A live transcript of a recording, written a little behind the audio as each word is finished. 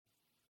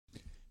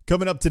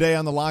Coming up today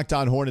on the Locked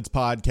On Hornets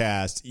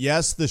podcast,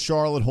 yes, the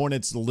Charlotte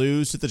Hornets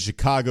lose to the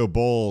Chicago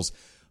Bulls,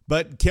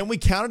 but can we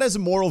count it as a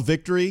moral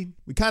victory?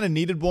 We kind of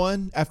needed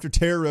one after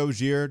Terry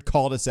Rozier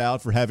called us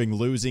out for having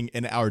losing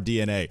in our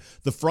DNA.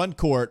 The front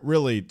court,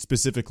 really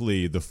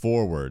specifically the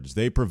forwards,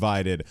 they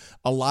provided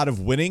a lot of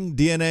winning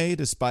DNA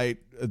despite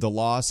the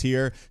loss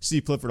here.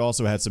 Steve Clifford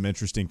also had some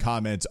interesting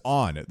comments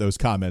on those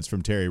comments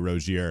from Terry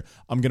Rozier.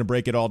 I'm going to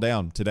break it all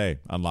down today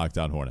on Locked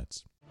On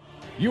Hornets.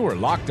 You are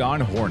Locked On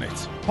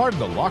Hornets, part of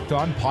the Locked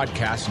On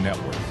Podcast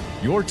Network,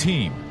 your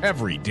team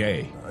every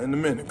day. In a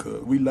minute,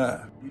 cuz we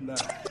live.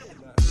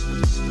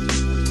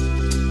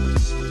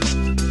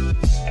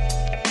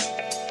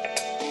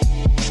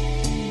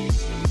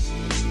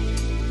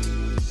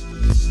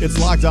 It's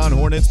Locked On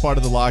Hornets, part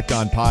of the Locked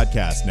On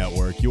Podcast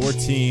Network, your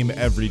team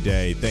every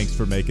day. Thanks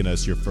for making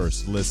us your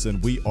first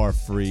listen. We are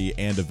free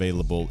and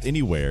available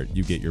anywhere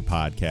you get your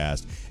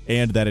podcast,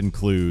 and that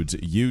includes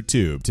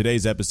YouTube.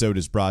 Today's episode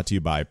is brought to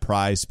you by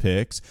Prize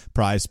Picks.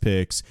 Prize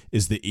Picks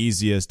is the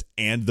easiest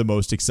and the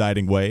most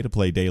exciting way to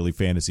play daily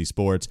fantasy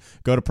sports.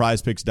 Go to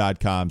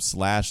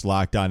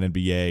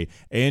prizepicks.com/LockedOnNBA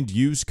and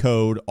use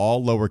code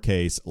all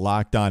lowercase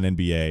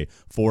LockedOnNBA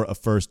for a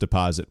first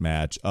deposit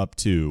match up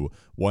to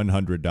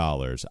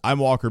 $100. I'm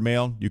Walker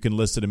Mail. You can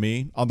listen to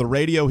me on the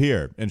radio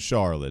here in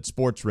Charlotte,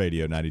 Sports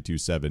Radio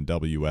 92.7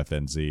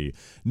 WFNZ.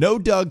 No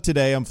Doug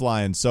today. I'm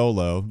flying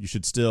solo. You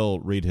should still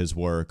read his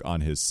work on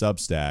his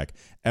Substack,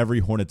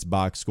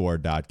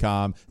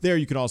 everyhornetsboxscore.com. There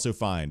you can also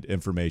find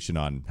information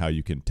on how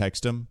you can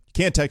text him. You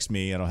can't text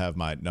me. I don't have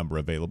my number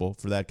available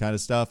for that kind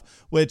of stuff,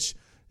 which,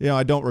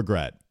 I don't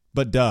regret.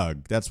 But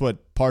Doug, that's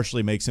what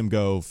partially makes him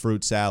go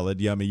fruit salad,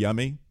 yummy,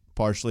 yummy.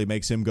 Partially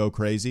makes him go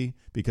crazy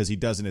because he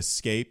doesn't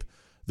escape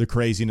the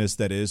craziness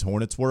that is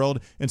Hornets world.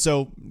 And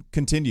so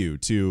continue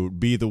to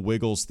be the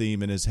Wiggles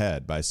theme in his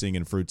head by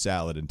singing fruit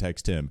salad and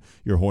text him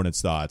your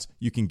Hornets thoughts.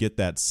 You can get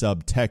that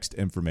subtext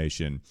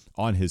information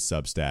on his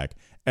Substack,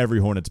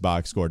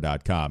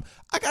 everyhornetsboxscore.com.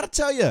 I got to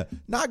tell you,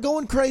 not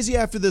going crazy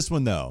after this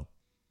one, though.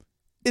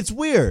 It's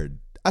weird.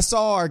 I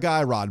saw our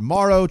guy Rod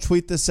Morrow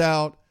tweet this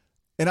out,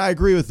 and I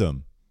agree with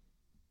him.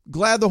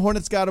 Glad the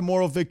Hornets got a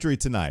moral victory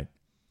tonight.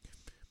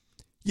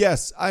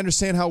 Yes, I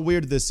understand how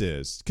weird this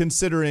is,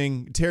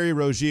 considering Terry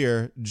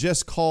Rozier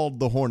just called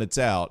the Hornets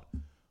out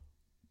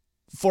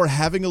for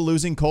having a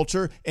losing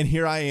culture, and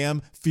here I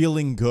am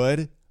feeling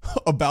good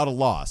about a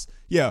loss.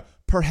 Yeah,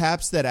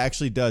 perhaps that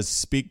actually does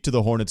speak to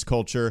the Hornets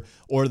culture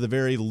or the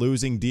very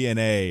losing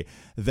DNA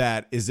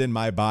that is in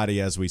my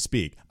body as we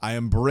speak. I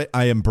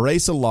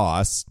embrace a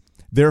loss,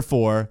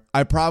 therefore,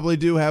 I probably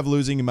do have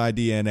losing in my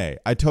DNA.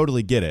 I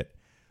totally get it.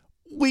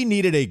 We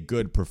needed a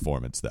good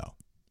performance, though.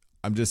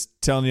 I'm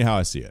just telling you how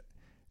I see it.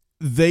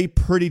 The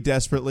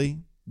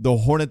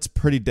Hornets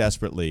pretty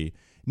desperately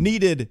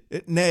needed,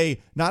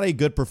 not a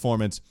good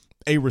performance,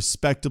 a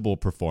respectable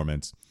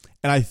performance.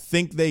 And I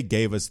think they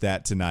gave us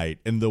that tonight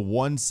in the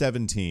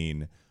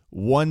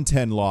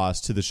 117-110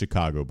 loss to the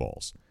Chicago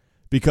Bulls.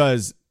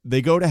 Because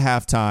they go to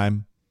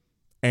halftime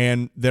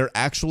and they're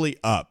actually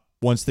up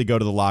once they go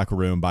to the locker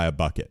room by a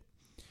bucket.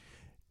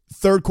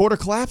 Third quarter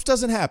collapse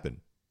doesn't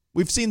happen.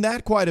 We've seen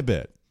that quite a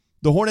bit.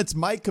 The Hornets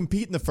might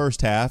compete in the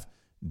first half,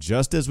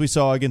 just as we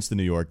saw against the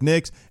New York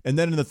Knicks. And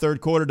then in the third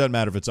quarter, doesn't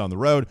matter if it's on the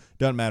road,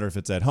 doesn't matter if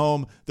it's at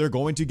home, they're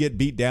going to get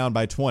beat down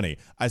by 20.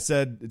 I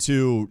said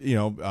to,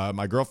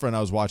 my girlfriend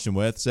I was watching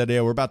with, said,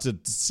 yeah, we're about to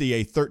see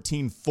a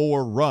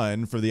 13-4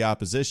 run for the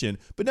opposition.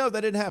 But no,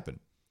 that didn't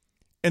happen.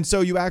 And so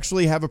you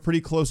actually have a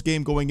pretty close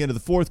game going into the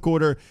fourth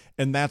quarter,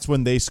 and that's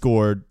when they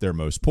scored their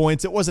most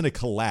points. It wasn't a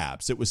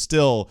collapse. It was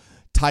still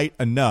tight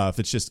enough.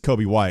 It's just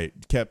Kobe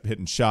White kept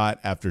hitting shot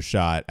after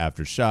shot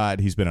after shot.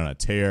 He's been on a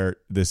tear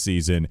this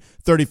season.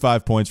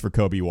 35 points for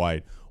Kobe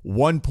White.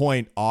 1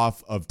 point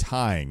off of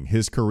tying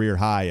his career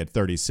high at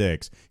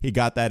 36. He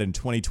got that in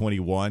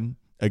 2021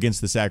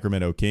 against the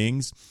Sacramento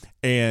Kings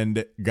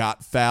and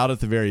got fouled at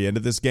the very end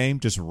of this game.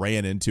 Just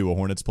ran into a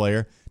Hornets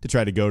player to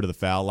try to go to the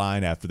foul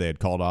line after they had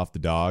called off the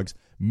Dogs.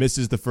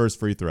 Misses the first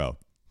free throw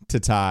to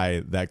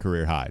tie that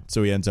career high.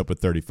 So he ends up with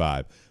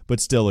 35,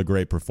 but still a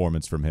great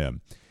performance from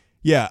him.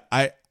 Yeah,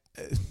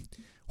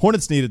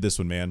 Hornets needed this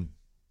one, man.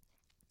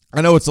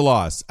 I know it's a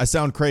loss. I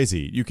sound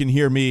crazy. You can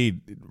hear me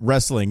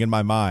wrestling in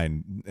my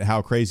mind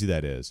how crazy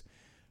that is.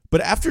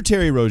 But after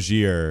Terry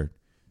Rozier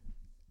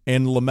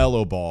and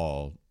LaMelo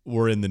Ball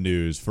were in the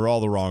news for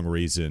all the wrong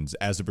reasons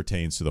as it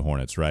pertains to the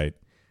Hornets, right?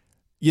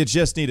 You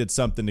just needed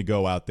something to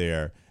go out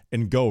there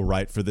and go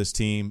right for this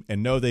team.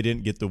 And no, they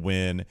didn't get the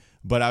win.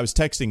 But I was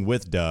texting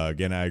with Doug,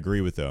 and I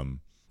agree with him.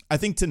 I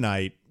think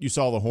tonight you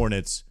saw the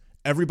Hornets,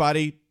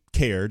 everybody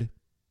cared.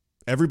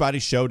 Everybody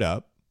showed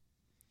up.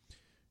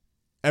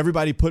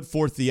 Everybody put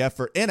forth the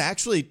effort and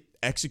actually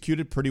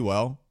executed pretty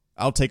well.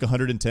 I'll take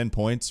 110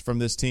 points from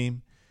this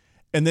team.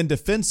 And then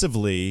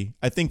defensively,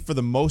 I think for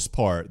the most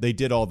part, they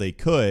did all they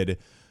could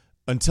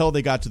until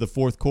they got to the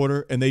fourth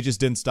quarter, and they just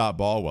didn't stop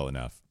ball well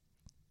enough.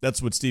 That's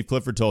what Steve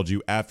Clifford told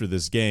you after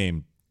this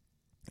game.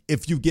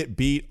 If you get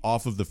beat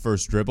off of the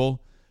first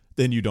dribble,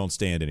 then you don't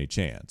stand any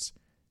chance.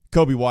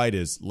 Kobe White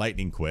is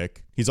lightning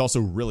quick. He's also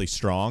really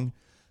strong,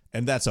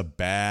 and that's a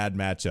bad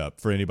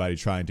matchup for anybody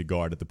trying to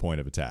guard at the point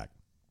of attack.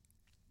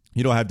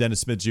 You don't have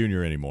Dennis Smith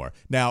Jr. anymore.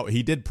 Now,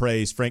 he did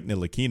praise Frank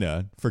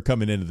Ntilikina for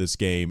coming into this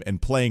game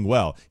and playing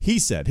well. He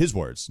said, his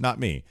words, not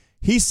me,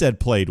 he said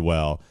played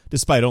well,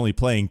 despite only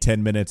playing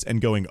 10 minutes and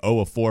going 0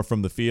 of 4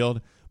 from the field.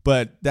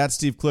 But that's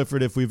Steve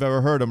Clifford if we've ever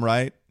heard him,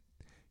 right?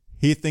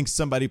 He thinks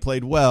somebody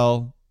played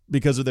well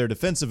because of their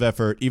defensive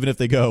effort, even if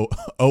they go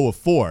 0 of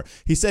 4.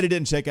 He said he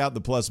didn't check out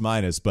the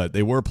plus-minus, but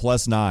they were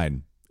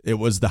 +9. It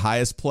was the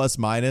highest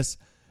plus-minus,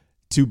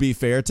 to be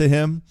fair to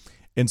him.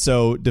 And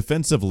so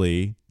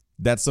defensively,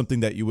 that's something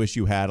that you wish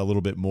you had a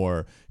little bit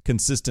more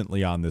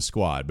consistently on this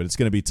squad. But it's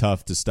going to be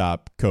tough to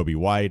stop Kobe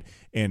White,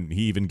 and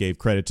he even gave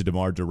credit to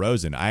DeMar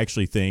DeRozan. I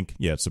actually think,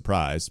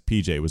 surprise,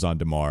 PJ was on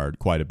DeMar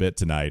quite a bit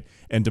tonight,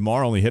 and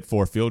DeMar only hit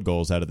 4 field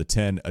goals out of the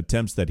 10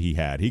 attempts that he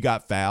had. He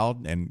got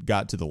fouled and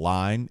got to the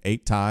line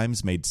 8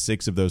 times, made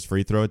 6 of those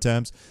free throw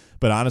attempts.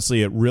 But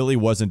honestly, it really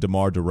wasn't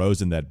DeMar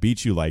DeRozan that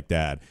beat you like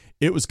that.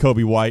 It was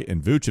Kobe White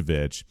and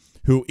Vucevic,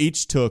 who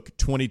each took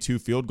 22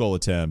 field goal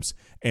attempts,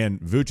 and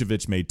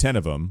Vucevic made 10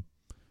 of them.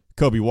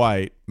 Kobe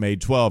White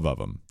made 12 of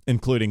them,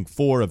 including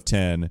 4 of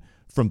 10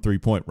 from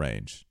three-point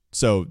range.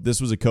 So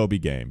this was a Kobe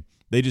game.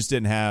 They just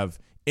didn't have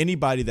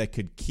anybody that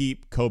could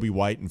keep Kobe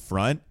White in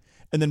front.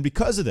 And then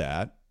because of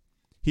that,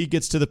 he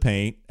gets to the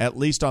paint, at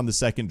least on the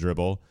second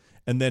dribble,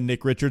 and then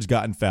Nick Richards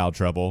got in foul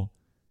trouble.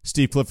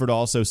 Steve Clifford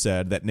also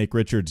said that Nick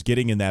Richards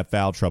getting in that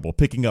foul trouble,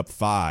 picking up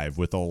 5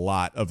 with a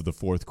lot of the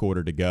fourth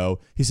quarter to go,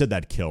 he said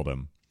that killed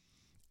him.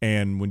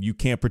 And when you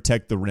can't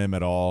protect the rim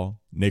at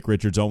all, Nick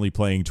Richards only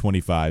playing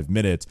 25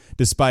 minutes,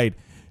 despite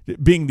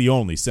being the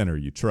only center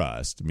you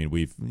trust. I mean,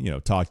 we've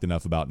talked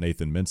enough about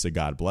Nathan Mensah,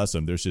 God bless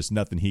him. There's just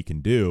nothing he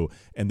can do,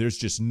 and there's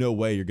just no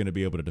way you're going to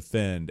be able to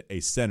defend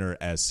a center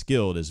as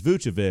skilled as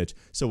Vucevic.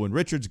 So when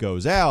Richards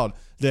goes out,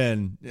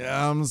 then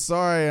I'm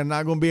sorry, I'm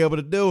not going to be able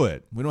to do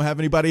it. We don't have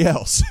anybody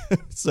else.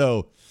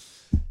 So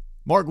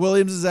Mark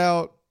Williams is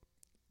out.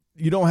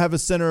 You don't have a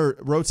center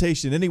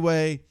rotation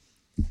anyway.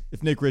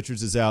 If Nick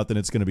Richards is out, then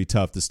it's going to be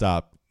tough to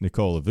stop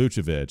Nikola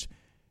Vucevic.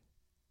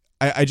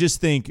 I just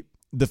think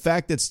the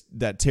fact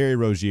that Terry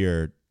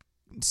Rozier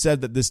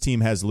said that this team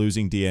has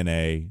losing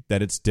DNA,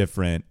 that it's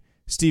different.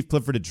 Steve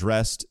Clifford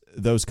addressed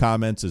those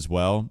comments as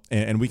well,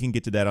 and we can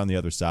get to that on the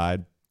other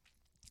side.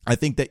 I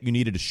think that you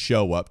needed to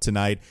show up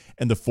tonight,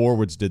 and the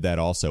forwards did that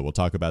also. We'll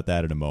talk about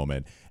that in a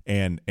moment,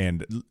 and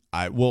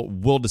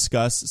we'll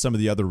discuss some of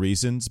the other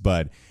reasons,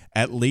 but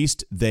at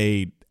least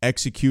they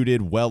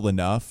executed well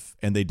enough,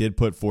 and they did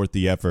put forth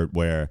the effort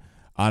where,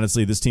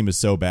 honestly, this team is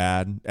so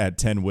bad at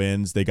 10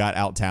 wins. They got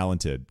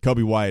out-talented.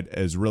 Kobe White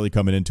is really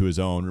coming into his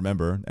own.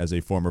 Remember, as a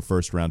former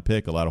first-round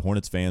pick, a lot of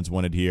Hornets fans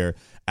wanted here.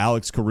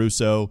 Alex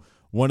Caruso,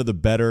 one of the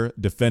better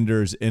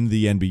defenders in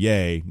the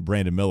NBA,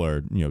 Brandon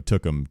Miller,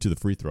 took him to the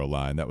free throw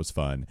line. That was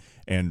fun.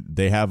 And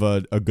they have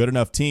a good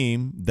enough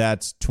team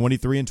that's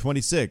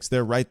 23-26.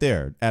 They're right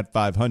there at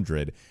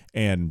 500.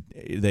 And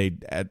they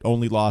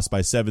only lost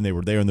by 7. They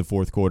were there in the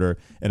fourth quarter,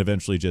 and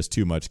eventually just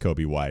too much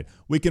Kobe White.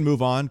 We can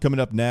move on. Coming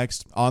up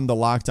next on the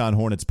Locked On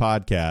Hornets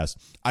podcast,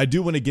 I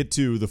do want to get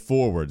to the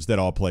forwards that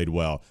all played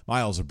well.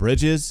 Miles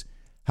Bridges,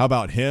 how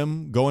about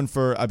him going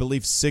for, I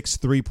believe, 6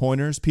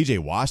 3-pointers? PJ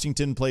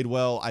Washington played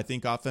well, I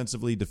think,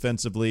 offensively,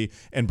 defensively,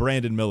 and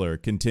Brandon Miller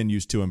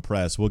continues to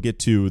impress. We'll get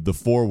to the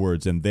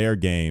forwards and their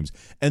games.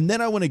 And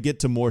then I want to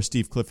get to more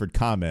Steve Clifford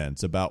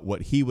comments about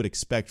what he would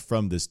expect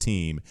from this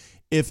team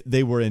if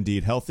they were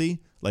indeed healthy,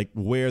 like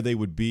where they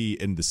would be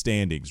in the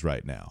standings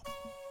right now.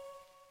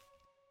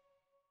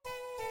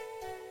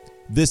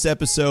 This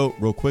episode,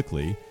 real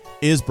quickly,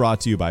 is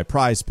brought to you by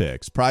Prize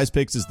Picks. Prize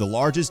Picks is the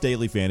largest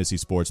daily fantasy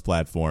sports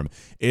platform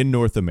in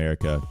North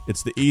America.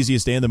 It's the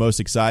easiest and the most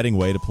exciting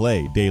way to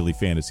play daily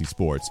fantasy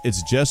sports.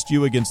 It's just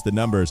you against the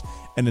numbers,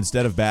 and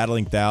instead of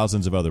battling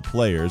thousands of other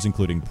players,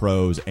 including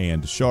pros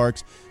and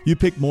sharks, you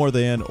pick more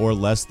than or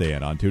less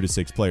than on 2 to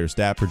 6 player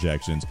stat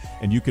projections,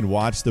 and you can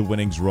watch the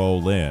winnings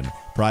roll in.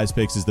 Prize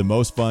Picks is the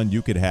most fun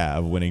you could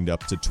have, winning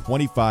up to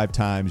 25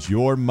 times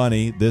your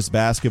money this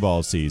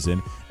basketball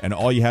season. And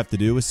all you have to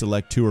do is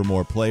select 2 or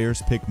more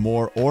players, pick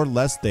more or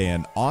less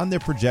than on their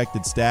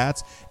projected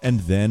stats,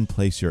 and then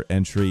place your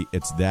entry.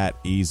 It's that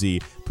easy.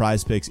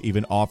 Prize Picks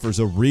even offers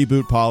a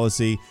reboot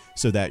policy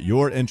so that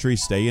your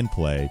entries stay in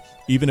play,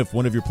 even if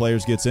one of your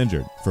players gets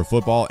injured. For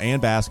football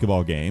and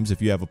basketball games,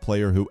 if you have a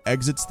player who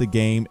exits the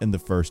game in the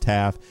first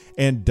half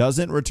and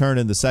doesn't return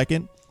in the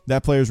second,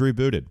 that player's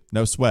rebooted.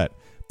 No sweat.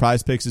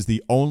 Prize Picks is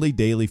the only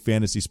daily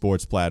fantasy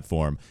sports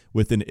platform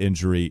with an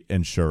injury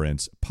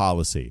insurance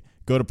policy.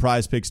 Go to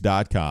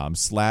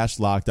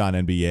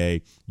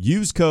prizepicks.com/LockedOnNBA.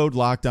 Use code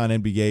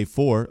LockedOnNBA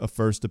for a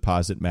first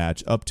deposit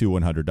match up to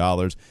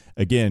 $100.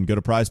 Again, go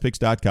to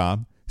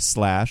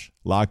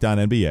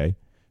prizepicks.com/LockedOnNBA.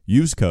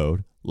 Use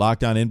code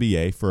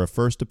LockedOnNBA for a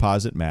first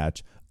deposit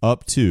match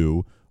up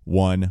to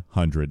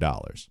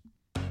 $100.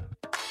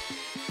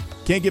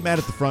 Can't get mad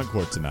at the front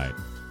court tonight.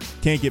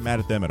 Can't get mad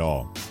at them at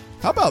all.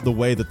 How about the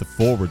way that the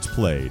forwards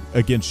played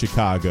against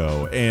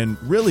Chicago? And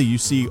really, you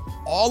see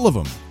all of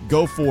them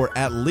go for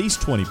at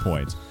least 20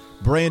 points.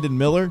 Brandon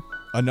Miller,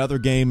 another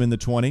game in the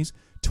 20s,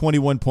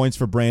 21 points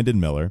for Brandon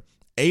Miller.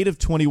 8 of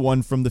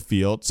 21 from the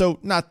field, so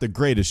not the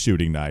greatest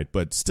shooting night,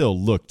 but still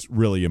looked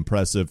really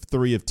impressive.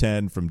 3 of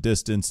 10 from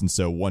distance, and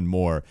so one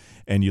more,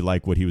 and you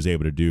like what he was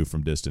able to do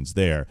from distance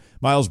there.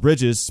 Miles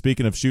Bridges,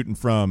 speaking of shooting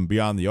from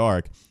beyond the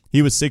arc,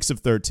 he was 6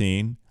 of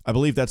 13. I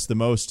believe that's the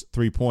most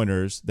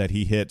three-pointers that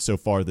he hit so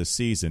far this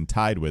season,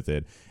 tied with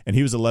it, and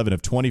he was 11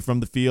 of 20 from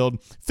the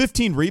field.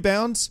 15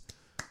 rebounds,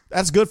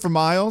 that's good for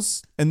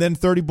Miles, and then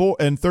 30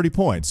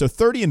 points, so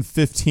 30 and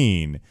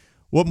 15.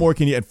 What more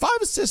can you add? 5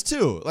 assists,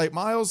 too. Like,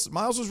 Miles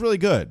was really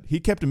good. He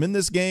kept him in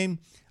this game.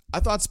 I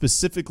thought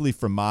specifically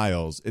for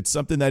Miles, it's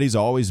something that he's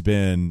always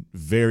been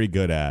very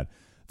good at.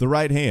 The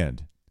right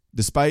hand.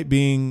 Despite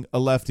being a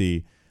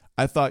lefty,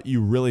 I thought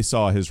you really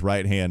saw his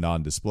right hand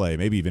on display.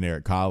 Maybe even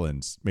Eric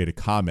Collins made a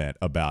comment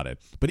about it.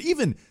 But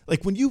even,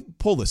 like, when you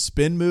pull a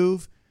spin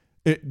move,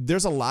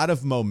 there's a lot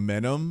of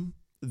momentum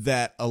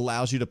that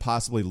allows you to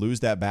possibly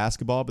lose that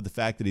basketball, but the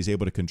fact that he's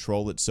able to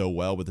control it so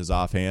well with his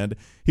offhand,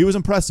 he was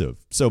impressive.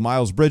 So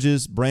Miles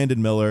Bridges,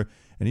 Brandon Miller,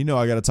 and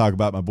I got to talk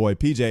about my boy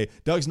PJ.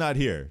 Doug's not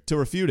here to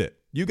refute it.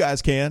 You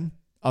guys can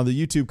on the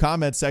YouTube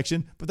comment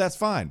section, but that's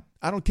fine.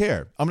 I don't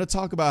care. I'm going to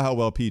talk about how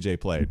well PJ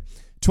played.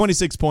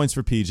 26 points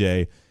for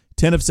PJ,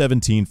 10 of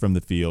 17 from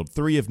the field,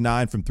 3 of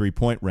 9 from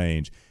three-point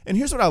range. And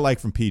here's what I like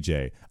from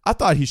PJ. I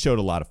thought he showed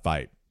a lot of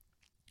fight.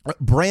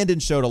 Brandon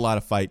showed a lot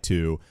of fight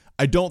too.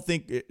 I don't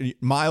think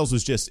Miles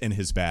was just in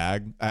his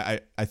bag. I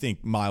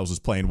think Miles was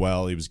playing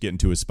well. He was getting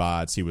to his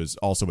spots. He was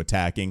also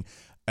attacking.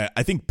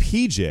 I think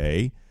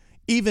PJ,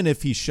 even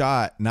if he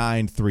shot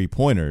 9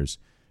 3-pointers,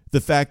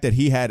 the fact that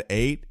he had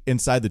 8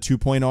 inside the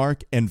 2-point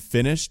arc and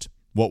finished,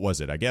 what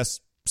was it? I guess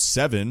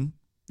 7.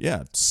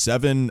 Yeah,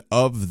 7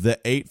 of the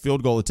 8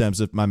 field goal attempts,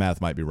 if my math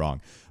might be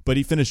wrong. But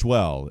he finished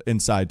well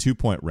inside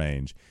 2-point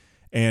range.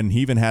 And he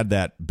even had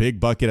that big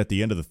bucket at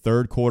the end of the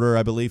third quarter,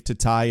 I believe, to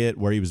tie it,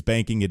 where he was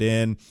banking it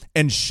in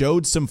and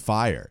showed some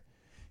fire.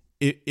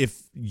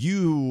 If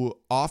you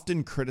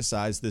often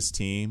criticize this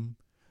team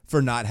for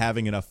not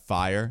having enough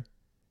fire,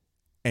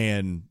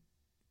 and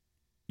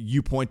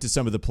you point to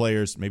some of the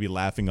players maybe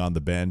laughing on the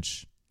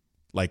bench,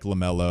 like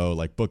LaMelo,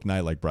 like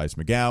Bouknight, like Bryce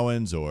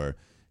McGowan's, or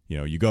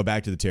you go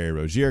back to the Terry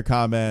Rozier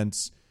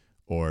comments,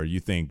 or you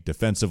think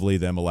defensively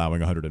them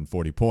allowing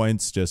 140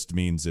 points just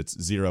means it's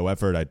zero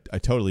effort. I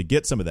totally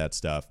get some of that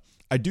stuff.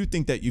 I do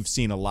think that you've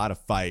seen a lot of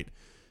fight,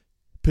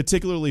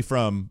 particularly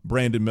from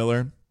Brandon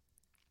Miller.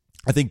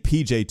 I think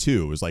PJ,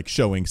 too, was like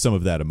showing some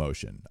of that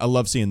emotion. I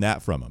love seeing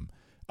that from him.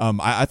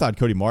 I thought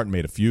Cody Martin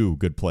made a few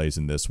good plays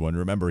in this one.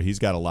 Remember, he's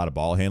got a lot of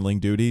ball handling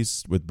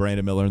duties with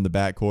Brandon Miller in the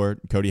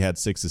backcourt. Cody had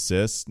 6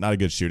 assists. Not a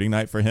good shooting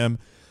night for him,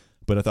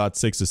 but I thought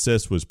 6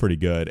 assists was pretty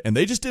good. And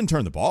they just didn't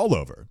turn the ball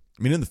over.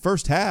 I mean, in the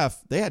first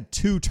half, they had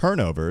 2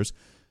 turnovers.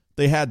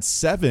 They had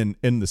 7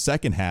 in the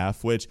second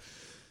half, which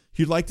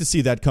you'd like to see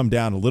that come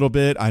down a little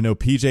bit. I know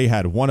PJ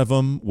had one of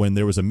them when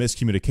there was a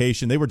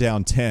miscommunication. They were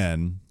down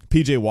 10.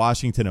 PJ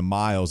Washington and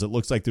Miles, it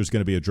looks like there's going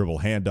to be a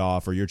dribble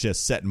handoff, or you're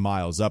just setting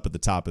Miles up at the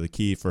top of the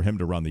key for him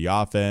to run the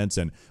offense,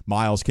 and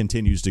Miles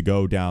continues to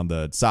go down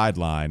the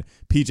sideline.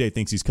 PJ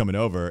thinks he's coming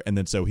over, and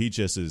then so he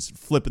just is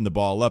flipping the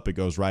ball up. It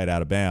goes right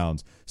out of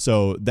bounds.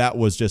 So that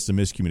was just a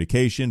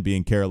miscommunication,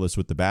 being careless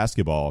with the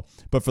basketball.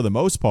 But for the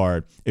most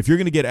part, if you're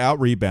going to get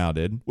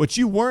out-rebounded, which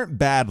you weren't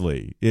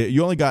badly,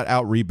 you only got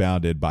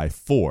out-rebounded by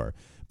 4,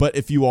 but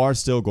if you are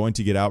still going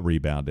to get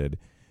out-rebounded,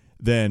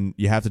 then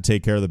you have to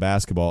take care of the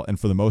basketball. And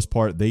for the most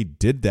part, they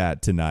did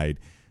that tonight.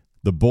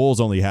 The Bulls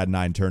only had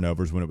 9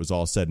 turnovers when it was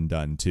all said and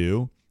done,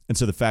 too. And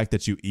so the fact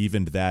that you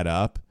evened that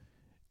up,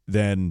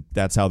 then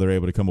that's how they're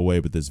able to come away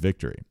with this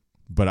victory.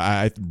 But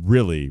I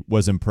really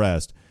was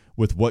impressed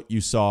with what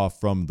you saw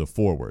from the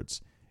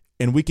forwards.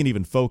 And we can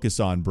even focus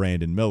on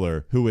Brandon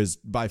Miller, who is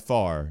by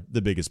far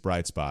the biggest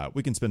bright spot.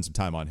 We can spend some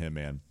time on him,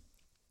 man.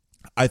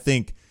 I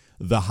think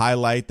the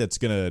highlight that's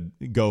going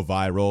to go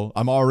viral,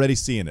 I'm already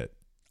seeing it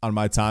on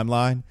my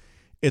timeline.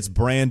 It's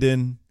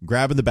Brandon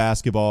grabbing the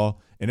basketball,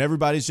 and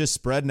everybody's just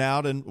spreading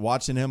out and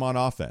watching him on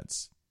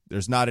offense.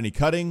 There's not any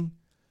cutting.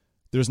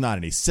 There's not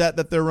any set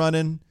that they're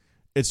running.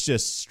 It's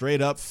just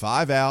straight up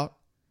 5 out.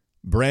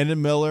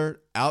 Brandon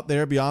Miller out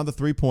there beyond the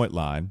 3-point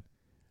line,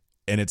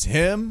 and it's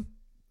him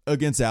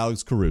against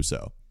Alex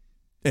Caruso.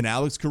 And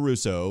Alex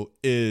Caruso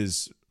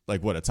is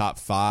like, a top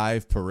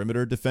 5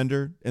 perimeter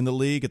defender in the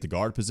league at the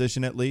guard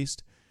position at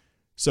least.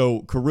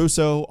 So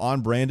Caruso on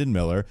Brandon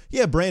Miller.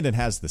 Yeah, Brandon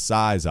has the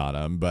size on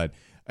him, but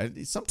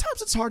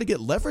sometimes it's hard to get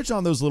leverage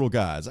on those little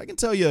guys. I can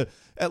tell you,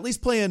 at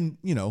least playing,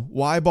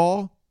 Y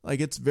ball,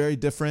 like it's very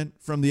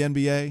different from the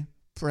NBA.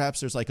 Perhaps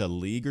there's like a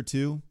league or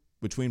two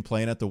between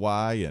playing at the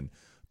Y and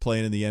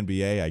playing in the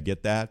NBA. I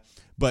get that.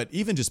 But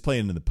even just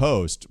playing in the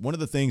post, one of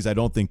the things I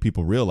don't think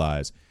people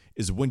realize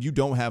is when you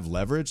don't have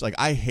leverage. Like,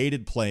 I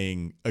hated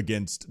playing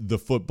against the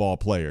football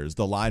players,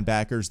 the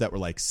linebackers that were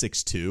like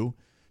 6'2".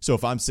 So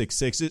if I'm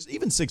 6'6",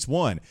 even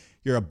 6'1",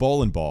 you're a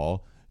bowling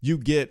ball. You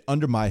get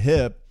under my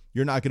hip,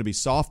 you're not going to be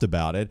soft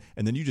about it,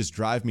 and then you just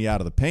drive me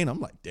out of the paint. I'm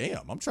like,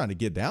 damn, I'm trying to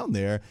get down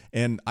there,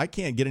 and I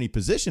can't get any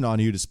position on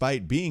you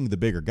despite being the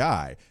bigger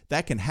guy.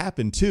 That can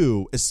happen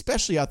too,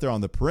 especially out there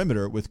on the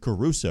perimeter with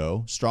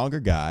Caruso, stronger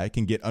guy,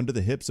 can get under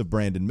the hips of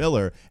Brandon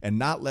Miller and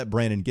not let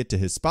Brandon get to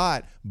his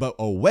spot. But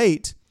oh,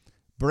 wait,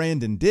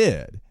 Brandon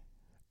did.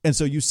 And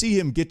so you see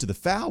him get to the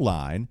foul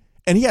line,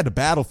 and he had to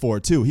battle for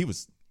it too. He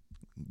was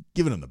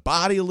giving him the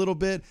body a little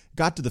bit,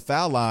 got to the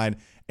foul line,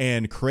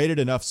 and created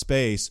enough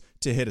space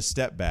to hit a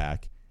step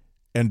back.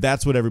 And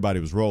that's what everybody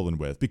was rolling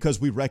with,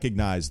 because we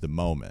recognize the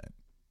moment.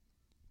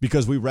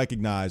 Because we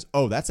recognize,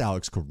 oh, that's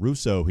Alex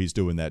Caruso he's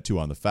doing that to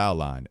on the foul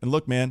line. And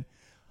look, man,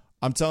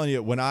 I'm telling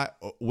you,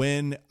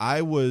 when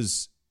I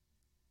was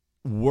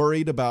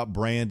worried about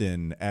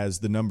Brandon as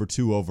the number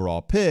 2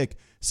 overall pick,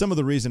 some of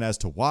the reason as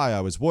to why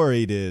I was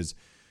worried is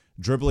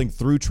dribbling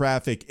through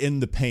traffic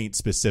in the paint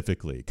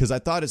specifically, because I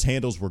thought his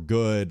handles were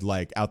good,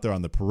 like out there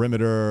on the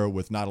perimeter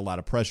with not a lot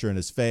of pressure in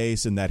his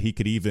face, and that he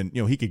could even,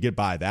 he could get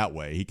by that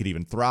way. He could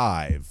even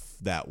thrive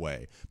that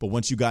way. But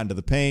once you got into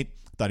the paint,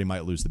 I thought he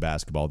might lose the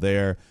basketball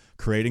there.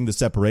 Creating the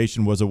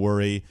separation was a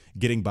worry.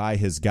 Getting by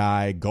his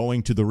guy,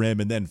 going to the rim,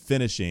 and then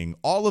finishing.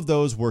 All of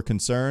those were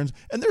concerns,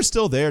 and they're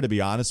still there, to be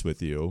honest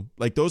with you.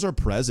 Like, those are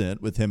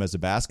present with him as a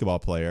basketball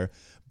player.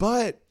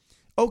 But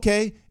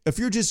okay, if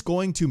you're just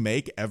going to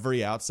make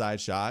every outside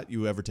shot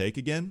you ever take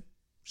again,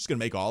 just going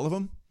to make all of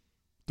them.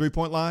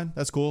 3-point line,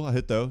 that's cool. I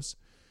hit those.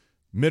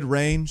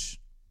 Mid-range,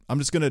 I'm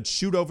just going to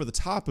shoot over the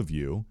top of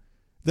you.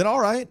 Then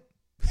all right,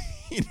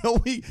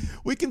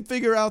 we can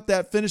figure out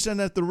that finishing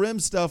at the rim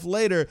stuff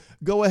later.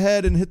 Go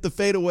ahead and hit the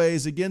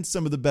fadeaways against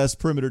some of the best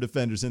perimeter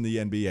defenders in the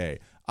NBA.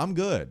 I'm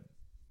good.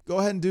 Go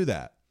ahead and do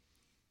that.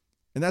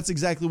 And that's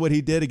exactly what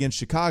he did against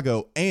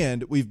Chicago,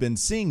 and we've been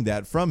seeing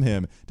that from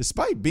him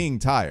despite being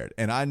tired.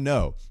 And I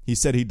know he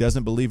said he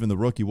doesn't believe in the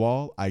rookie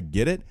wall. I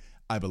get it.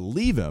 I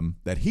believe him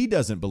that he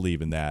doesn't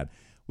believe in that.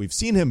 We've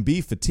seen him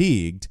be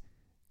fatigued,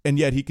 and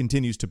yet he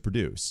continues to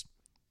produce.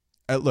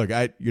 Look,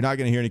 you're not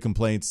going to hear any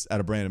complaints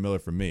out of Brandon Miller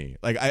from me.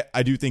 Like,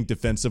 I do think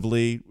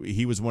defensively,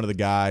 he was one of the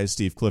guys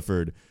Steve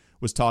Clifford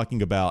was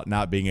talking about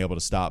not being able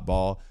to stop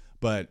ball.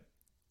 But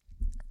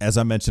as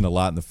I mentioned a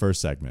lot in the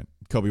first segment,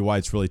 Kobe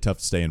White's really tough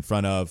to stay in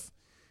front of.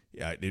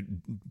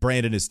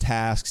 Brandon is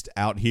tasked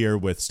out here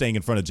with staying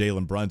in front of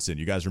Jalen Brunson.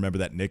 You guys remember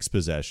that Knicks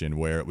possession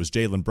where it was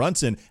Jalen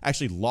Brunson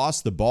actually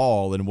lost the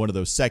ball in one of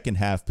those second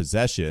half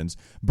possessions.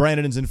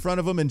 Brandon is in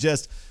front of him and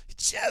just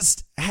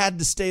had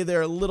to stay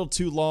there a little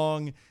too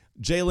long.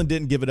 Jalen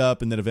didn't give it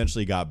up and then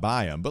eventually got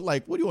by him. But,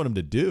 like, what do you want him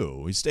to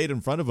do? He stayed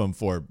in front of him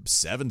for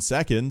 7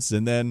 seconds,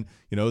 and then,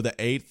 the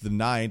 8th, the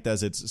 9th,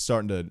 as it's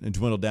starting to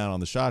dwindle down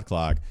on the shot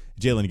clock,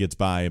 Jalen gets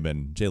by him,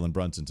 and Jalen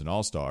Brunson's an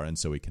all-star, and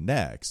so he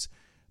connects.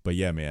 But,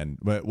 yeah, man,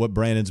 what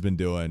Brandon's been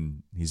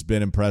doing, he's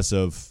been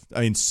impressive. I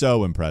mean,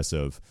 so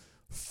impressive.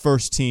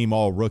 First team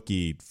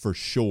all-rookie for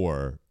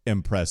sure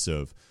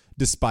impressive,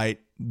 despite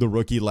the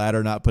rookie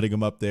ladder not putting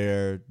him up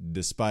there,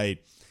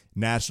 despite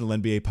national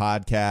NBA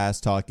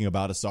podcast talking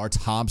about Asar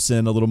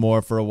Thompson a little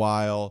more for a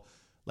while,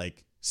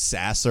 like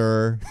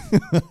Sasser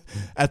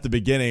at the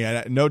beginning.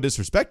 No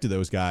disrespect to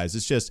those guys.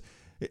 It's just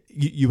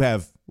you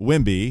have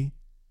Wemby,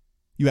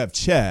 you have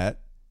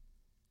Chet,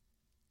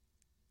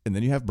 and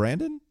then you have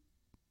Brandon,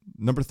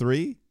 number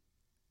 3.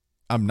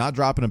 I'm not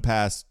dropping him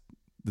past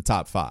the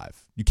top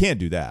 5. You can't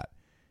do that.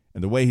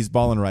 And the way he's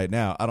balling right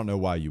now, I don't know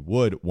why you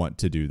would want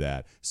to do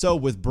that. So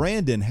with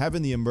Brandon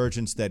having the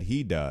emergence that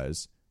he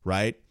does,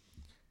 right,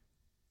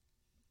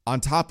 on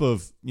top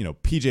of,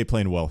 PJ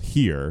playing well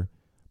here,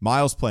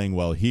 Miles playing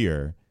well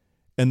here,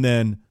 and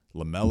then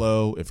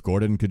LaMelo, if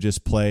Gordon could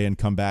just play and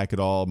come back at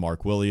all,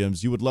 Mark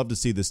Williams, you would love to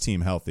see this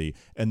team healthy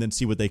and then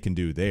see what they can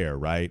do there,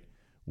 right?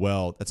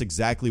 Well, that's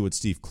exactly what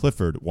Steve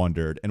Clifford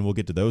wondered, and we'll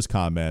get to those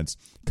comments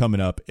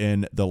coming up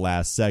in the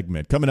last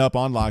segment. Coming up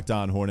on Locked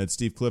On Hornets,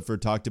 Steve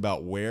Clifford talked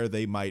about where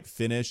they might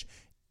finish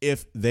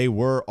if they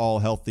were all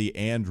healthy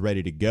and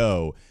ready to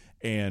go.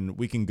 And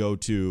we can go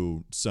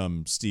to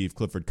some Steve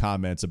Clifford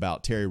comments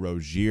about Terry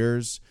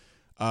Rozier's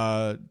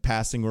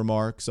passing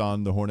remarks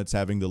on the Hornets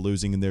having the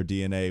losing in their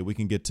DNA. We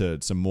can get to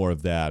some more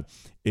of that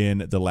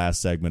in the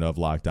last segment of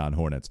Locked On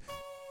Hornets.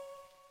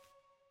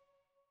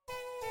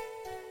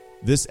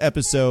 This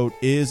episode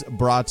is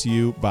brought to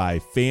you by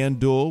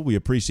FanDuel. We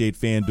appreciate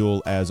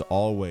FanDuel, as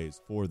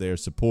always, for their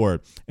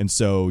support. And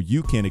so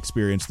you can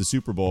experience the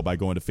Super Bowl by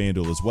going to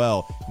FanDuel as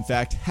well. In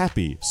fact,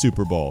 happy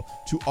Super Bowl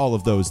to all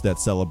of those that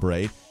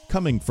celebrate.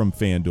 Coming from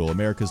FanDuel,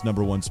 America's #1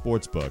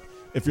 sportsbook.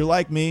 If you're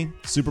like me,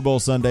 Super Bowl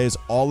Sunday is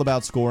all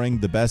about scoring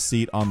the best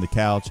seat on the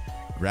couch,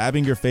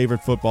 grabbing your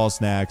favorite football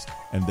snacks,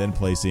 and then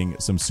placing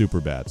some super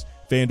bets.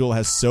 FanDuel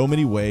has so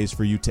many ways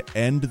for you to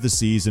end the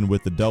season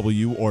with the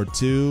W or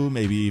 2,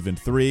 maybe even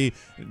 3.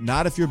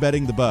 Not if you're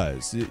betting the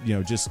buzz.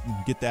 Just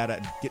get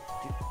that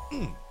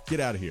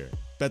get out of here.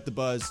 Bet the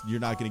buzz, you're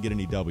not going to get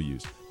any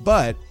W's.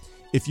 But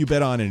if you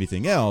bet on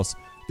anything else,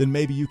 then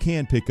maybe you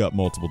can pick up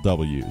multiple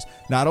W's.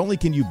 Not only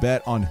can you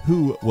bet on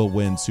who will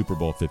win Super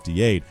Bowl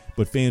 58,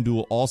 but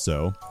FanDuel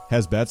also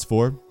has bets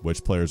for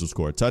which players will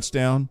score a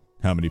touchdown,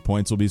 how many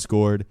points will be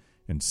scored,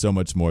 and so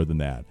much more than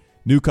that.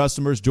 New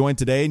customers join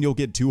today and you'll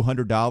get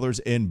 $200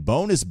 in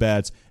bonus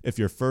bets if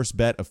your first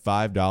bet of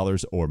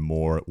 $5 or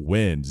more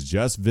wins.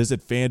 Just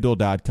visit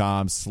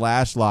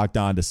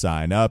FanDuel.com/LockedOn to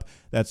sign up.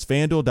 That's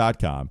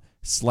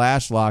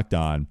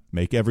FanDuel.com/LockedOn.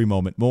 Make every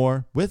moment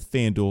more with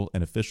FanDuel,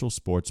 an official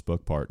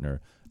sportsbook partner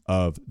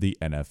of the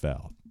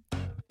NFL.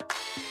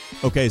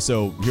 Okay,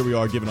 so here we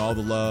are giving all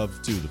the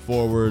love to the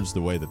forwards,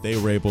 the way that they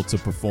were able to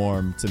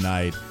perform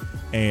tonight.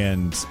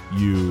 And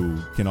you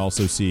can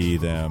also see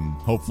them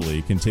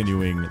hopefully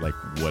continuing like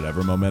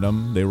whatever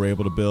momentum they were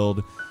able to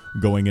build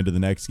going into the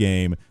next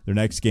game. Their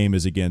next game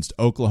is against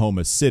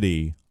Oklahoma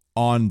City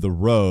on the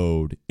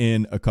road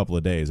in a couple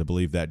of days. I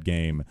believe that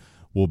game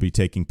will be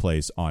taking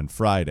place on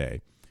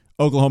Friday.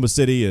 Oklahoma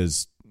City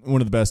is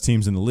one of the best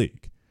teams in the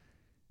league.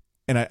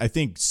 And I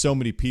think so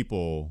many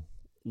people,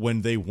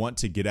 when they want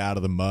to get out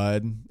of the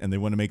mud and they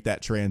want to make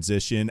that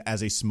transition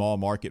as a small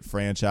market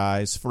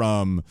franchise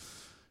from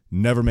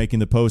never making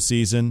the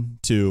postseason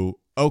to,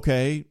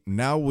 okay,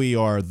 now we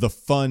are the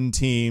fun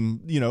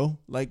team, you know,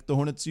 like the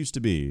Hornets used to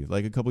be,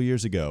 like a couple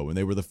years ago when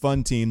they were the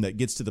fun team that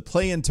gets to the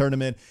play-in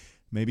tournament,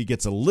 maybe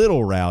gets a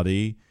little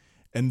rowdy,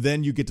 and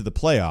then you get to the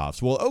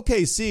playoffs. Well,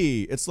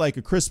 OKC, it's like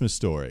a Christmas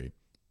Story.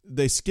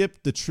 They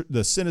skipped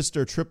the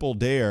sinister triple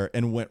dare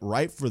and went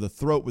right for the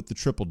throat with the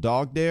triple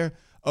dog dare.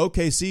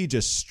 OKC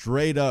just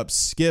straight up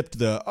skipped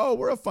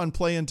we're a fun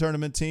play-in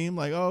tournament team.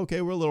 Like, oh,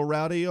 okay, we're a little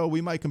rowdy. Oh,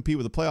 we might compete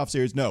with the playoff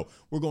series. No,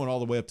 we're going all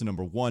the way up to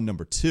number 1,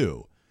 number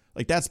 2.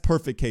 Like, that's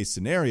perfect case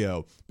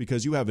scenario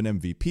because you have an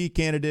MVP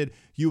candidate.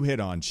 You hit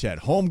on Chet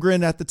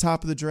Holmgren at the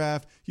top of the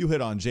draft. You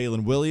hit on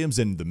Jalen Williams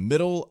in the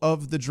middle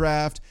of the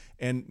draft.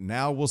 And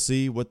now we'll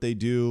see what they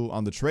do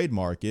on the trade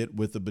market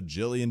with a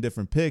bajillion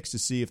different picks to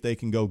see if they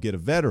can go get a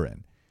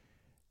veteran.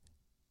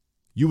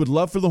 You would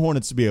love for the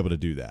Hornets to be able to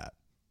do that,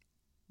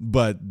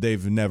 but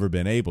they've never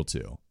been able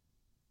to.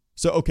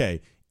 So,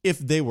 okay, if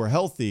they were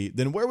healthy,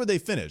 then where would they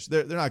finish?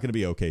 They're not going to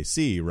be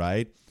OKC,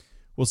 right?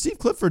 Well, Steve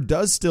Clifford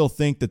does still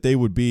think that they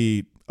would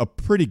be a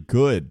pretty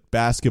good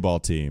basketball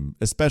team,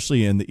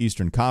 especially in the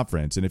Eastern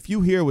Conference. And if you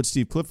hear what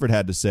Steve Clifford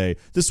had to say,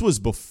 this was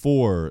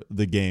before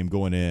the game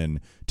going in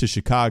to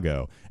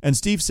Chicago. And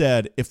Steve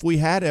said, if we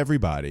had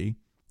everybody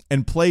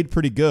and played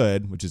pretty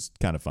good, which is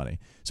kind of funny.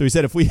 So he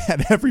said, if we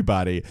had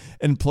everybody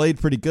and played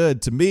pretty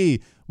good, to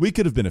me, we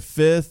could have been a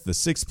 5th, the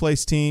 6th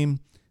place team,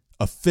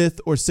 a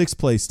 5th or 6th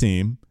place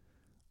team,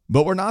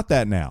 but we're not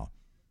that now.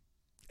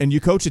 And you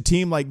coach a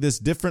team like this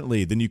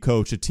differently than you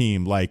coach a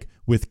team like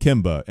with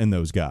Kimba and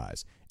those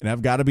guys. And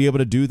I've got to be able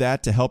to do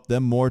that to help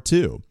them more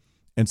too.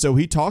 And so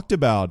he talked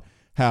about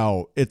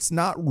how it's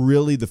not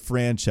really the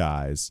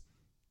franchise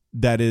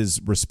that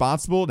is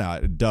responsible.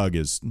 Now, Doug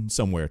is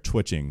somewhere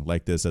twitching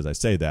like this as I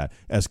say that,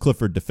 as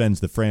Clifford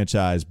defends the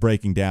franchise,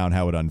 breaking down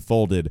how it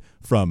unfolded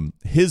from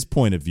his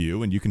point of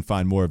view. And you can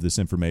find more of this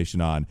information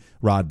on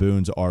Rod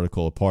Boone's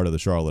article, a part of the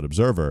Charlotte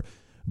Observer.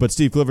 But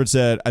Steve Clifford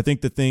said, I think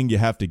the thing you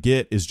have to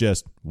get is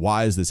just,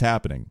 why is this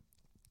happening?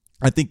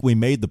 I think we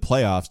made the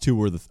playoffs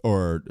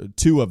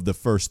 2 of the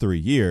first 3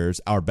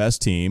 years. Our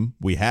best team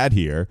we had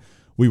here.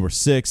 We were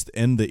 6th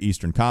in the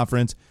Eastern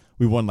Conference.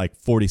 We won like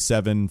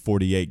 47,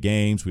 48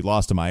 games. We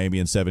lost to Miami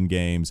in 7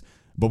 games.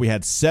 But we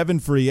had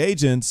 7 free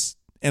agents,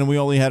 and we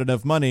only had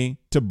enough money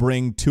to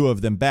bring 2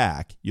 of them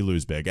back. You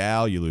lose Big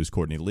Al, you lose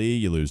Courtney Lee,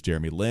 you lose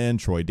Jeremy Lin,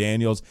 Troy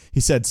Daniels.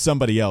 He said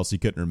somebody else he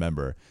couldn't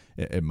remember.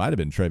 It might have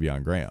been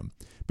Trevion Graham.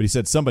 But he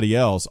said somebody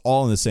else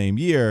all in the same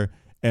year,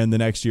 and the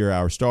next year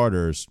our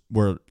starters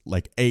were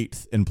like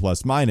 8th in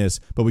plus minus,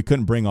 but we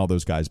couldn't bring all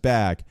those guys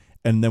back,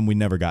 and then we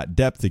never got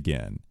depth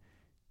again.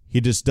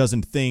 He just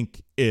doesn't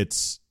think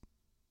it's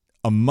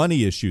a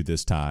money issue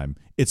this time.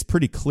 It's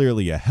pretty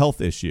clearly a health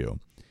issue.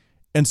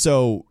 And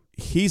so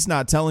he's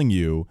not telling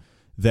you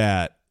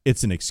that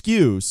it's an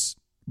excuse,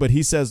 but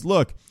he says,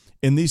 look,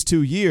 in these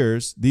 2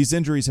 years, these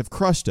injuries have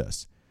crushed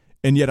us,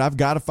 and yet I've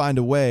got to find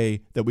a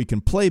way that we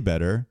can play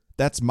better.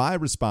 That's my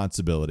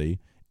responsibility,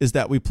 is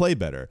that we play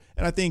better.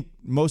 And I think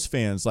most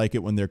fans like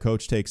it when their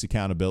coach takes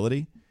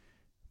accountability.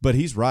 But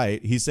he's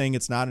right. He's saying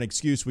it's not an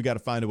excuse. We got to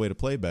find a way to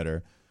play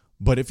better.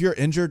 But if you're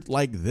injured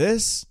like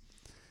this,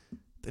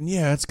 then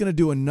yeah, it's going to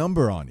do a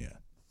number on you.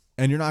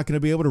 And you're not going to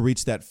be able to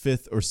reach that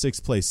 5th or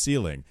 6th place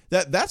ceiling.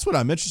 That's what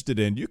I'm interested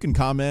in. You can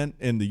comment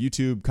in the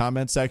YouTube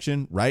comment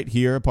section right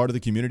here, part of the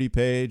community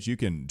page. You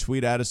can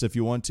tweet at us if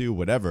you want to,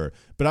 whatever.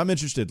 But I'm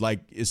interested,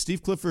 like, is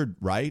Steve Clifford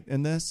right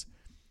in this?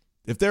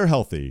 If they're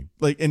healthy,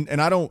 like, and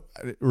I don't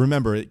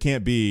remember, it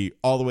can't be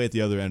all the way at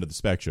the other end of the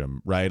spectrum,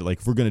 right?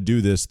 Like, if we're going to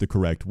do this the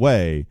correct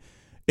way,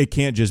 it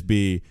can't just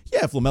be,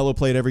 yeah, if LaMelo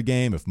played every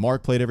game, if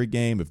Mark played every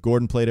game, if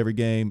Gordon played every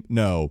game.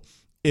 No,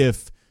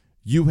 if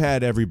you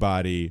had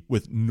everybody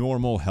with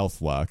normal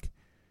health luck,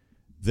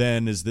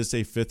 then is this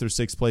a 5th or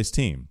 6th place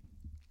team?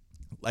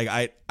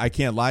 Like, I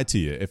can't lie to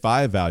you. If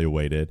I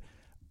evaluate it,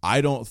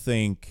 I don't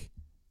think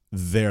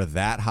they're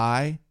that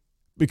high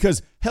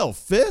because, hell,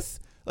 5th?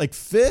 Like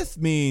 5th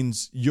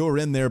means you're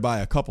in there by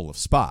a couple of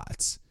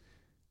spots,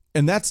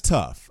 and that's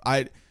tough.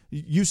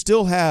 you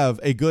still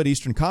have a good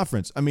Eastern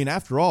Conference. I mean,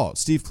 after all,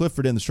 Steve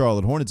Clifford and the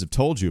Charlotte Hornets have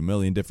told you a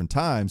million different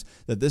times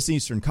that this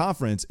Eastern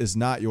Conference is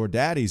not your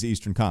daddy's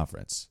Eastern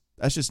Conference.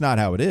 That's just not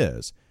how it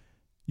is.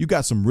 You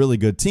got some really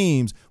good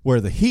teams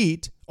where the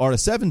Heat are a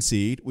 7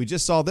 seed. We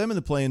just saw them in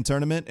the play-in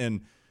tournament,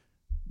 and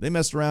they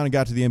messed around and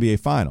got to the NBA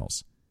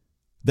Finals.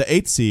 The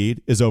 8th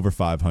seed is over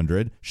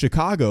 500.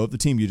 Chicago, the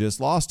team you just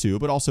lost to,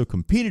 but also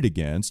competed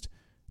against,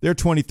 they're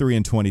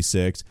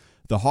 23-26.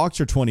 The Hawks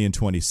are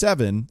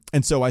 20-27.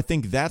 And so I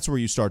think that's where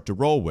you start to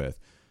roll with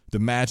the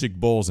Magic,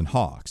 Bulls, and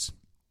Hawks.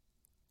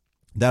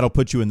 That'll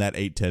put you in that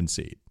 8-10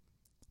 seed.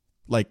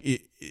 Like,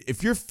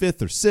 if you're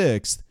 5th or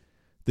 6th,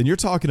 then you're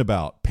talking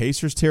about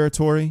Pacers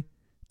territory,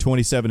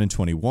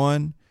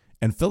 27-21,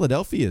 and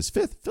Philadelphia is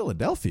 5th.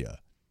 Philadelphia.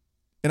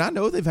 And I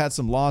know they've had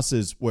some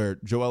losses where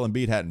Joel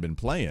Embiid hadn't been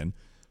playing.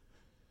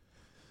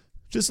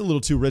 Just a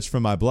little too rich for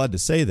my blood to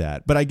say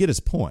that, but I get his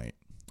point.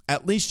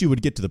 At least you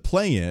would get to the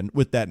play-in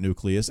with that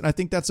nucleus, and I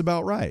think that's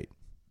about right.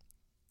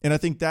 And I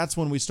think that's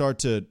when we start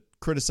to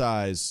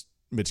criticize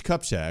Mitch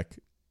Kupchak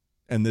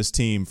and this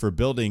team for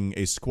building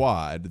a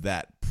squad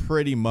that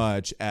pretty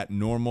much at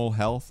normal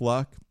health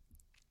luck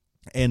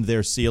and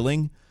their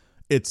ceiling,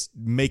 it's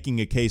making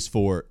a case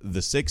for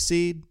the 6th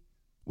seed,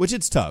 which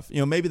it's tough. You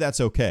know, maybe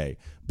that's okay.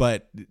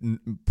 But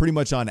pretty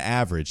much on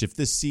average, if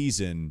this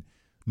season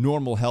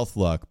normal health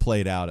luck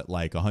played out at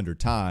like 100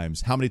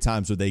 times, how many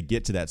times would they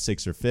get to that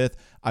 6th or 5th?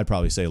 I'd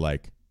probably say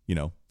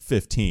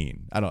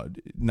 15.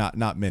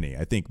 Not many.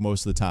 I think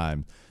most of the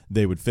time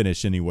they would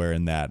finish anywhere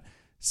in that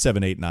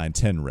 7, 8, 9,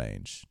 10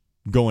 range,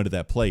 go into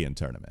that play-in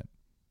tournament.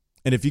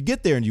 And if you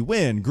get there and you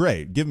win,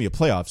 great. Give me a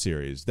playoff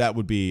series. That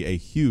would be a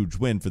huge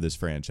win for this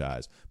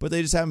franchise. But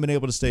they just haven't been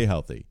able to stay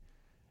healthy.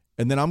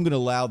 And then I'm going to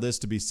allow this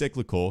to be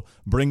cyclical,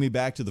 bring me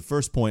back to the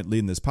first point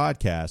leading this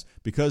podcast,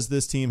 because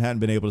this team hadn't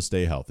been able to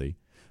stay healthy.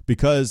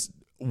 Because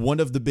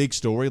one of the big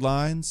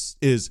storylines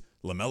is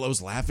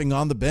LaMelo's laughing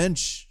on the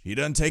bench. He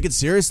doesn't take it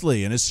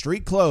seriously in his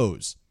street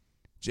clothes.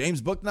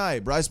 James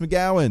Bouknight, Bryce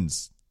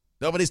McGowan's.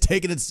 Nobody's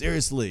taking it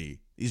seriously.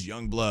 These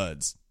young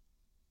bloods.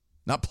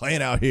 Not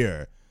playing out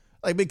here.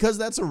 Like, because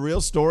that's a real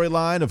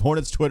storyline of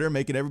Hornets Twitter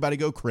making everybody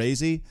go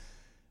crazy.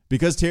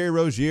 Because Terry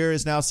Rozier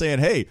is now saying,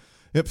 hey,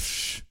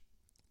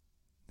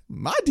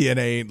 my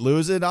DNA ain't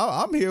losing.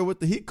 I'm here with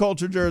the Heat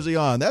culture jersey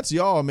on. That's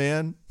y'all,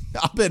 man.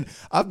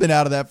 I've been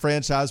out of that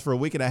franchise for a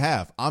week and a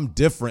half. I'm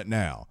different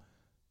now.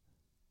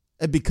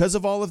 And because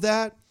of all of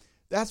that,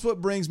 that's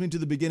what brings me to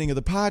the beginning of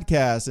the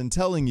podcast and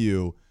telling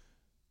you,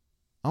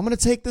 I'm going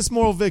to take this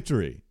moral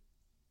victory.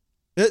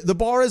 The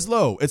bar is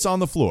low. It's on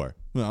the floor.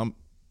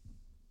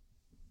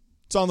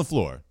 It's on the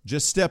floor.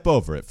 Just step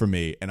over it for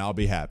me, and I'll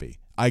be happy.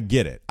 I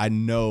get it. I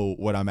know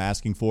what I'm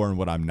asking for and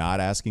what I'm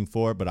not asking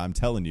for, but I'm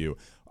telling you,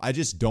 I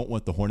just don't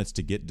want the Hornets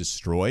to get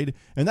destroyed,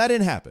 and that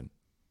didn't happen.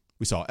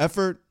 We saw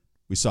effort.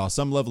 We saw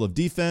some level of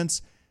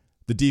defense.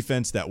 The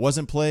defense that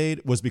wasn't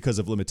played was because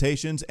of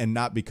limitations and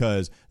not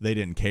because they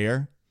didn't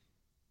care.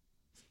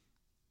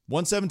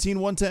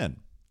 117-110.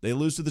 They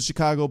lose to the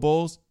Chicago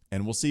Bulls,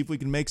 and we'll see if we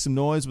can make some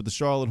noise with the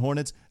Charlotte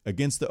Hornets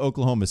against the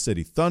Oklahoma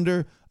City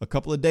Thunder a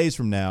couple of days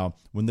from now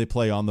when they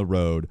play on the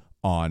road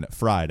on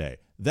Friday.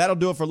 That'll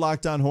do it for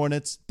Locked On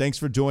Hornets. Thanks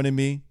for joining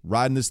me,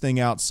 riding this thing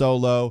out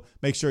solo.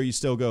 Make sure you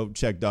still go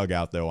check Doug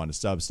out, though, on his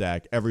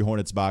Substack,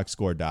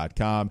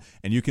 everyhornetsboxscore.com.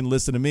 And you can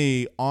listen to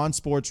me on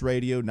Sports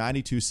Radio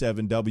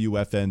 92.7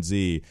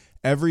 WFNZ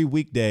every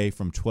weekday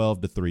from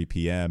 12 to 3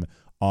 p.m.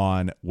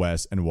 on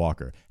Wes and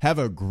Walker. Have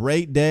a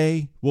great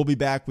day. We'll be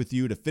back with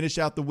you to finish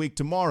out the week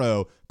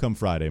tomorrow come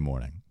Friday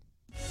morning.